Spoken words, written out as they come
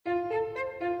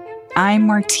I'm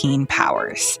Martine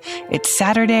Powers. It's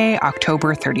Saturday,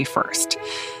 October 31st.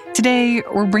 Today,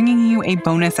 we're bringing you a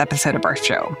bonus episode of our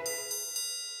show.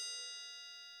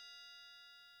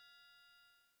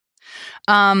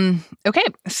 Okay,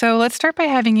 so let's start by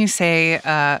having you say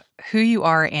who you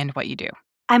are and what you do.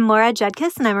 I'm Laura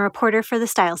Judkis, and I'm a reporter for the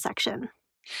Style section.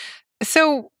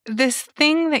 So this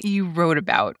thing that you wrote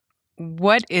about,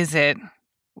 what is it?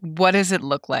 What does it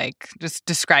look like? Just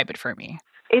describe it for me.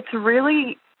 It's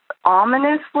really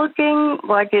ominous looking.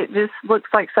 Like, it just looks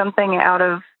like something out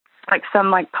of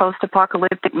some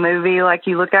post-apocalyptic movie. Like,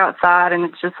 you look outside and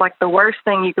it's just like the worst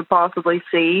thing you could possibly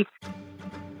see.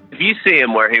 If you see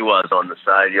him where he was on the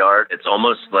side yard, it's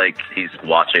almost like he's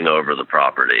watching over the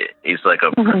property. He's like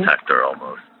a protector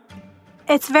almost.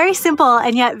 It's very simple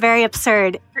and yet very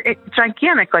absurd. It's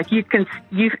gigantic. Like,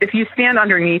 if you stand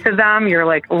underneath of them, you're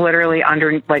like literally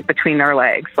between their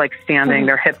legs, like standing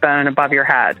their hip bone above your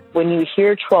head. When you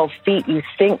hear 12 feet, you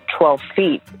think 12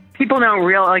 feet. People don't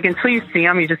realize, until you see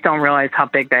them, you just don't realize how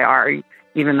big they are,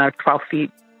 even though 12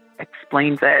 feet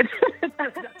explains it.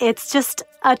 It's just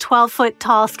a 12-foot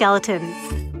tall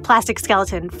skeleton, plastic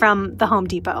skeleton from the Home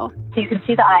Depot. So you can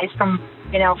see the eyes from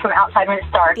outside when it's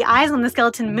dark. The eyes on the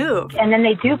skeleton move. And then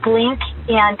they do blink,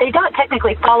 and they don't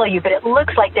technically follow you, but it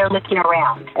looks like they're looking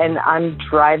around. And I'm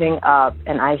driving up,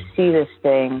 and I see this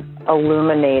thing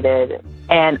illuminated,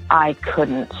 and I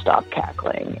couldn't stop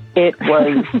cackling. It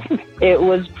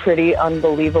was pretty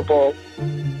unbelievable.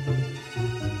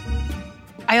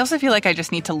 I also feel like I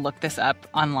just need to look this up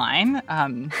online.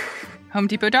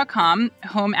 HomeDepot.com,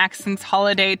 Home Accents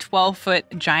Holiday 12-foot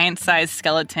giant-sized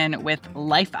skeleton with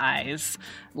life eyes.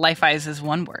 Life eyes is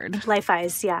one word. Life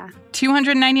eyes, yeah.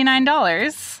 $299.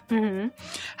 Mm-hmm.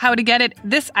 How to get it?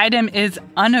 This item is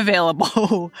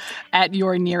unavailable at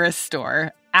your nearest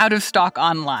store. Out of stock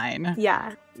online.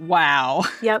 Yeah. Wow.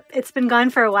 Yep, it's been gone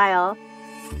for a while,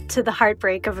 to the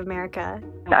heartbreak of America.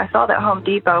 I saw that Home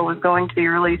Depot was going to be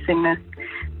releasing this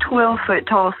 12-foot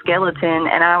tall skeleton,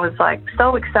 and I was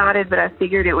so excited, but I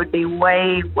figured it would be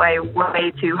way, way,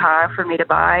 way too high for me to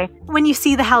buy. When you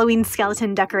see the Halloween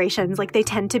skeleton decorations, they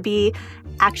tend to be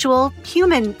actual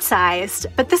human-sized,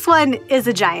 but this one is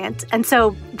a giant. And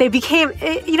so they became,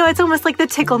 it's almost like the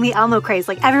Tickle Me Elmo craze.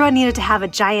 Everyone needed to have a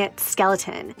giant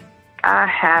skeleton. I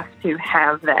have to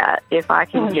have that if I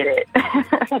can get it.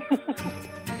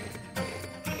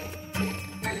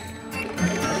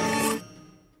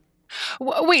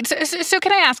 Wait, so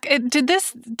can I ask, did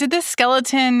this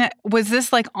skeleton, was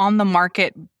this on the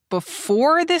market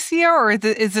before this year, or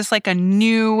is this a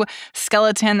new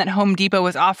skeleton that Home Depot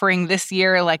was offering this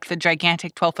year, the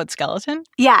gigantic 12-foot skeleton?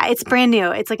 Yeah, it's brand new.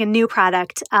 It's a new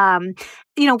product.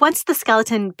 Once the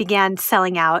skeleton began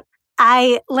selling out,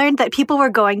 I learned that people were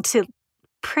going to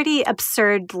pretty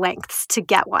absurd lengths to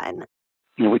get one.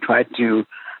 We tried to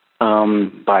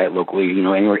buy it locally,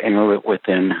 anywhere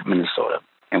within Minnesota.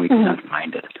 And we could not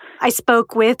find it. I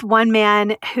spoke with one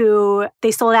man who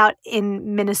they sold out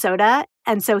in Minnesota,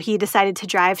 and so he decided to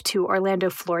drive to Orlando,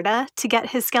 Florida to get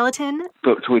his skeleton.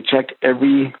 So we checked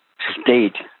every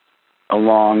state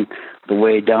along the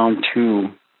way down to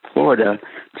Florida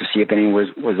to see if any was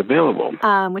available.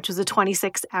 Which was a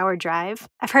 26-hour drive.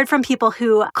 I've heard from people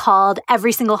who called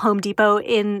every single Home Depot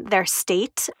in their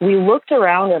state. We looked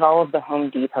around at all of the Home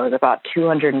Depots, about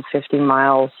 250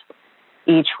 miles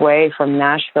each way from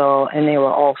Nashville, and they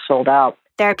were all sold out.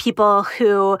 There are people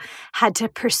who had to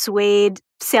persuade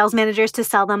sales managers to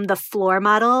sell them the floor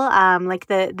model,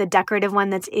 the decorative one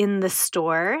that's in the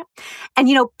store. And,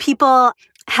 people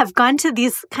have gone to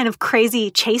these kind of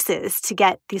crazy chases to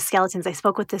get these skeletons. I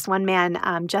spoke with this one man,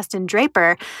 Justin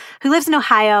Draper, who lives in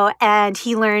Ohio, and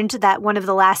he learned that one of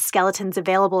the last skeletons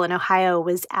available in Ohio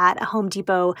was at a Home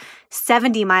Depot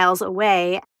 70 miles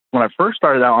away. When I first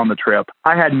started out on the trip,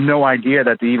 I had no idea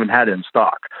that they even had it in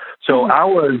stock. So I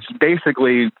was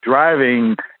basically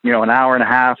driving, an hour and a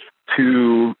half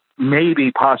to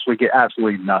maybe possibly get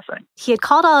absolutely nothing. He had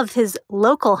called all of his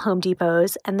local Home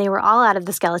Depots, and they were all out of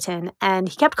the skeleton. And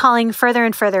he kept calling further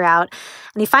and further out.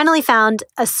 And he finally found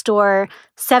a store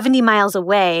 70 miles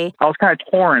away. I was kind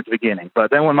of torn at the beginning. But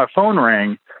then when my phone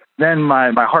rang, then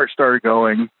my heart started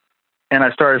going. And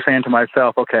I started saying to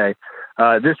myself, okay,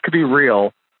 this could be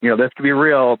real. This could be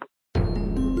real.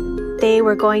 They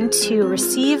were going to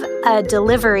receive a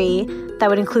delivery that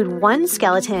would include one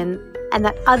skeleton, and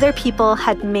that other people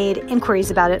had made inquiries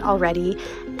about it already,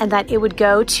 and that it would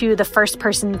go to the first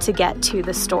person to get to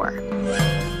the store.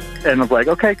 And I was like,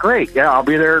 okay, great. Yeah, I'll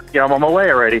be there. I'm on my way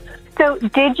already. So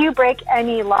did you break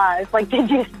any laws?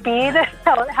 Did you speed?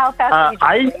 How fast were you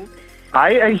driving?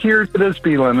 I adhere to the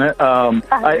speed limit.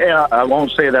 I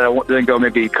won't say that I didn't go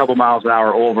maybe a couple miles an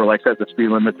hour over, like set the speed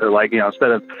limit to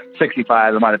instead of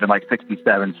 65, it might have been like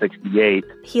 67, 68.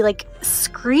 He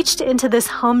screeched into this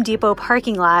Home Depot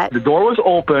parking lot. The door was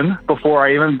open before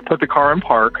I even put the car in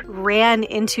park. Ran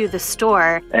into the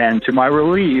store. And to my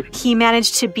relief, he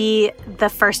managed to be the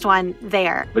first one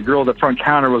there. The girl at the front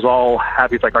counter was all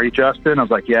happy. It's like, "Are you Justin?" I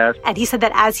was like, "Yes." And he said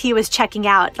that as he was checking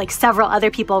out, several other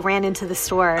people ran into the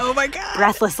store. Oh my God.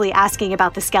 Breathlessly asking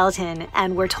about the skeleton,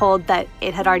 and were told that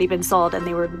it had already been sold, and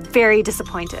they were very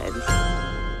disappointed.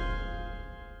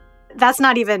 That's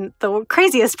not even the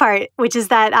craziest part, which is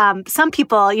that some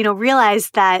people,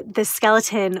 realized that this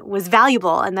skeleton was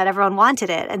valuable and that everyone wanted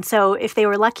it. And so if they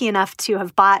were lucky enough to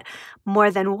have bought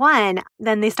more than one,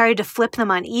 then they started to flip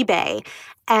them on eBay.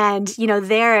 And,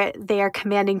 they are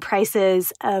commanding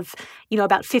prices of,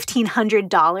 about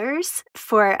 $1,500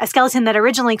 for a skeleton that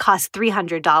originally cost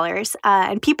 $300.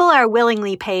 And people are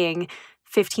willingly paying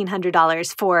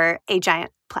 $1,500 for a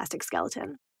giant plastic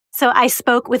skeleton. So I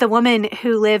spoke with a woman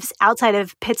who lives outside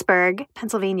of Pittsburgh,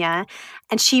 Pennsylvania,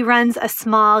 and she runs a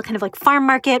small kind of farm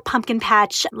market, pumpkin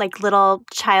patch, little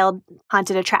child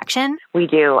haunted attraction. We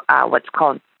do what's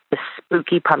called the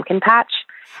Spooky Pumpkin Patch.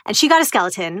 And she got a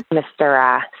skeleton.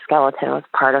 Mr. Skeleton was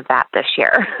part of that this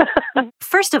year.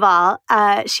 First of all,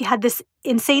 she had this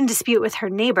insane dispute with her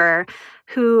neighbor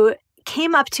who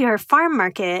came up to her farm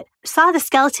market, saw the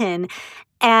skeleton,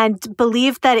 and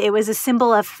believed that it was a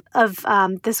symbol of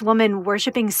this woman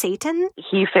worshiping Satan.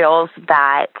 He feels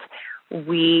that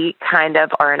we kind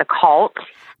of are in a cult.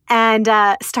 And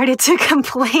started to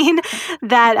complain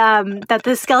that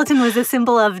the skeleton was a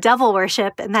symbol of devil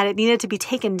worship and that it needed to be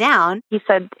taken down. He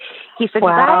said,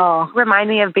 Wow. You guys remind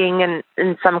me of being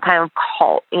in some kind of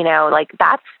cult,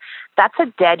 that's a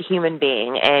dead human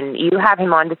being, and you have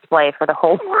him on display for the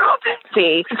whole world to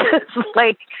see.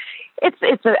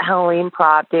 It's a Halloween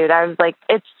prop, dude. I was like,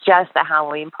 it's just a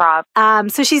Halloween prop.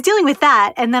 So she's dealing with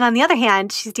that. And then on the other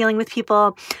hand, she's dealing with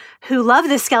people who love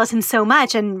this skeleton so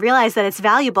much and realize that it's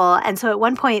valuable. And so at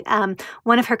one point,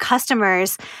 one of her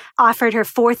customers offered her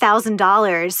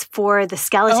 $4,000 for the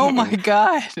skeleton. Oh my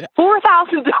God.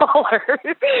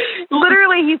 $4,000.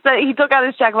 Literally, he said, he took out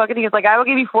his checkbook and he was like, I will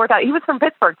give you $4,000. He was from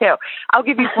Pittsburgh too. I'll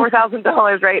give you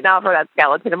 $4,000 right now for that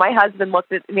skeleton. And my husband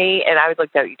looked at me and I was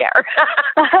like, don't you dare.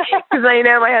 Because I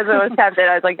know my husband was tempted.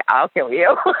 I was like, I'll kill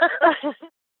you.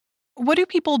 What do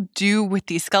people do with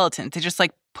these skeletons? They just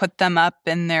put them up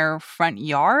in their front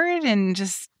yard and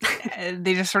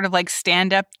they just sort of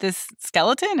stand up this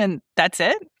skeleton and that's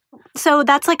it? So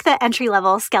that's the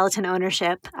entry-level skeleton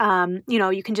ownership.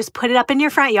 You can just put it up in your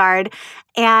front yard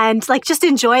and just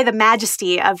enjoy the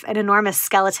majesty of an enormous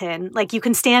skeleton. You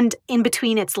can stand in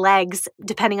between its legs,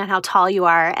 depending on how tall you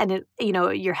are, and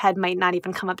your head might not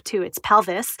even come up to its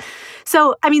pelvis.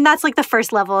 So, that's the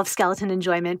first level of skeleton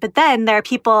enjoyment. But then there are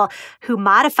people who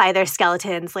modify their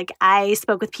skeletons. I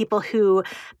spoke with people who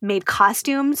made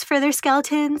costumes for their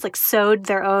skeletons, sewed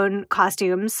their own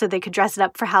costumes so they could dress it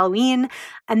up for Halloween.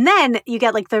 And then you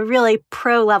get the really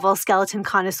pro-level skeleton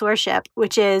connoisseurship,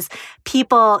 which is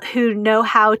people who know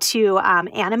how to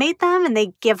animate them, and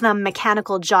they give them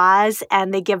mechanical jaws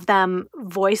and they give them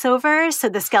voiceovers so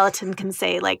the skeleton can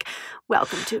say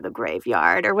welcome to the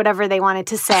graveyard or whatever they wanted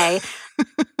to say.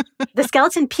 The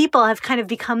skeleton people have kind of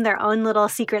become their own little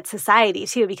secret society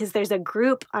too, because there's a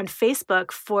group on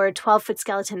Facebook for 12-foot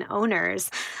skeleton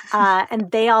owners, and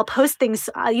they all post things.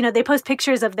 They post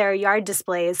pictures of their yard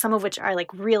displays, some of which are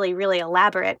really, really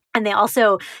elaborate, and they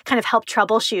also kind of help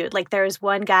troubleshoot. There's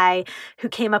one guy who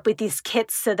came up with these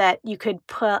kits so that you could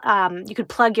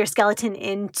plug your skeleton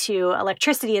into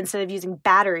electricity instead of using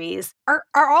batteries. Are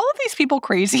all of these people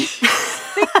crazy?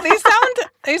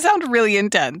 they sound really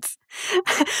intense.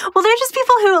 Well, they're just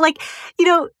people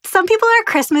who, some people are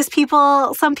Christmas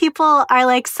people, some people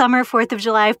are summer 4th of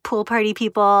July pool party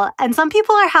people, and some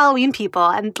people are Halloween people.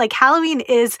 And Halloween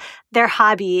is their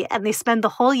hobby, and they spend the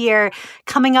whole year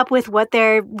coming up with what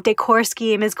their decor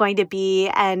scheme is going to be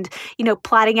and,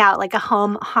 plotting out a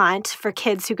home haunt for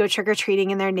kids who go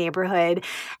trick-or-treating in their neighborhood.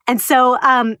 And so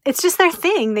it's just their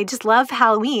thing. They just love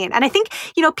Halloween. And I think,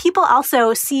 people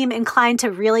also seem inclined to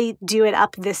really do it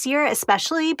up this year,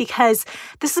 especially because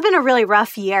this has been a really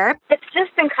rough year. It's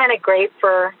just been kind of great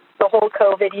for the whole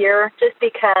COVID year, just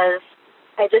because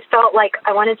I just felt like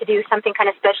I wanted to do something kind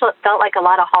of special. It felt like a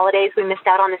lot of holidays we missed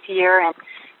out on this year, and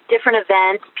different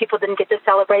events. People didn't get to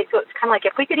celebrate. So it's kind of like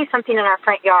if we could do something in our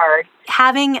front yard.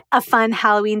 Having a fun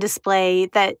Halloween display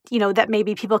that, that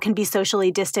maybe people can be socially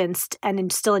distanced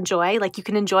and still enjoy. Like you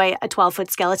can enjoy a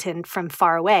 12-foot skeleton from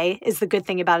far away is the good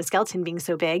thing about a skeleton being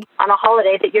so big. On a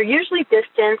holiday that you're usually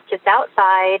distanced, it's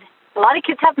outside. A lot of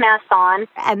kids have masks on.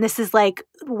 And this is like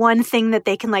one thing that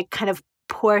they can like kind of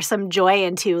pour some joy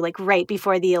into, like right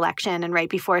before the election and right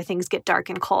before things get dark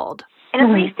and cold. And at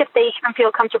least if they even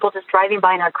feel comfortable just driving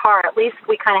by in our car, at least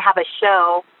we kind of have a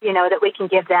show, that we can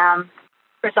give them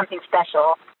for something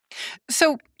special.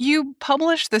 So you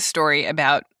published this story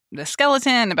about the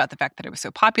skeleton, about the fact that it was so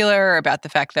popular, about the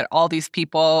fact that all these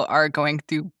people are going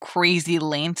through crazy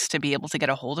lengths to be able to get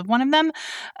a hold of one of them.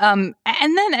 And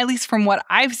then, at least from what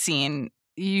I've seen,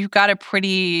 you got a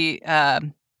pretty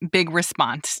big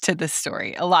response to this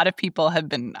story. A lot of people have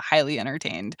been highly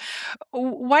entertained.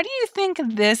 Why do you think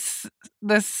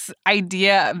this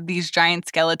idea of these giant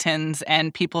skeletons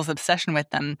and people's obsession with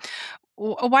them,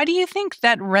 why do you think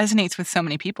that resonates with so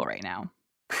many people right now?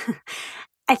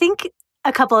 I think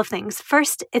a couple of things.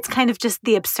 First, it's kind of just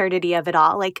the absurdity of it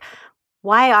all. Like,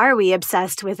 why are we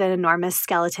obsessed with an enormous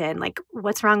skeleton? Like,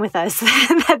 what's wrong with us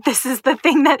that this is the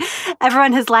thing that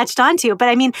everyone has latched onto? But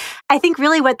I mean, I think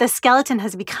really what the skeleton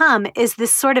has become is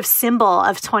this sort of symbol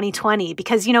of 2020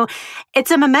 because,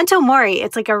 it's a memento mori.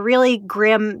 It's like a really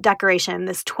grim decoration,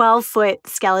 this 12-foot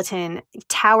skeleton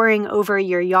towering over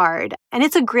your yard. And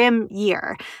it's a grim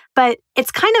year. But it's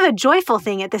kind of a joyful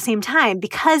thing at the same time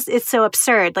because it's so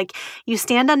absurd. Like, you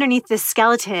stand underneath this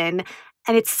skeleton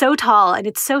and it's so tall and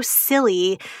it's so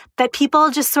silly that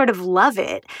people just sort of love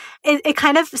it. It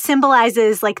kind of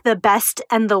symbolizes like the best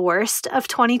and the worst of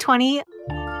 2020.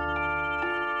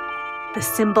 The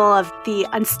symbol of the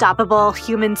unstoppable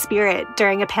human spirit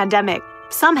during a pandemic.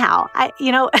 Somehow,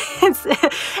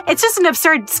 it's just an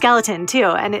absurd skeleton too,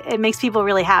 and it makes people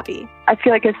really happy. I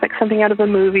feel like it's like something out of a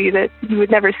movie that you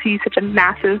would never see such a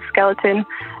massive skeleton,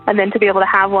 and then to be able to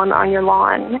have one on your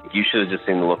lawn. You should have just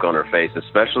seen the look on her face,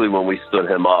 especially when we stood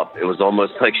him up. It was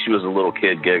almost like she was a little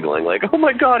kid giggling, like, "Oh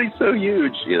my God, he's so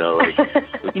huge!"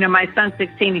 My son's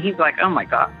 16, and he's like, "Oh my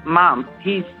God, Mom,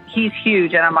 he's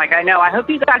huge," and I'm like, "I know. I hope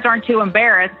you guys aren't too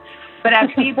embarrassed." But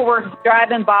as people were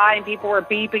driving by and people were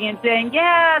beeping and saying,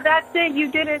 "Yeah, that's it,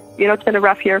 you did it." It's been a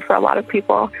rough year for a lot of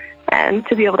people. And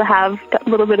to be able to have that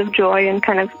little bit of joy and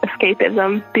kind of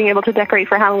escapism, being able to decorate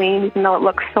for Halloween, even though it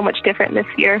looks so much different this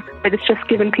year, it's just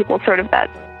given people sort of that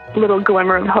little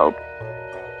glimmer of hope.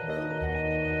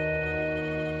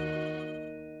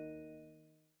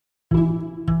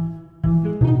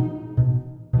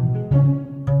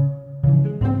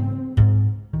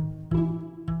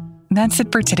 That's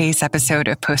it for today's episode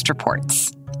of Post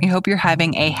Reports. We hope you're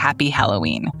having a happy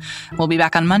Halloween. We'll be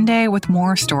back on Monday with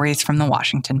more stories from the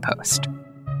Washington Post.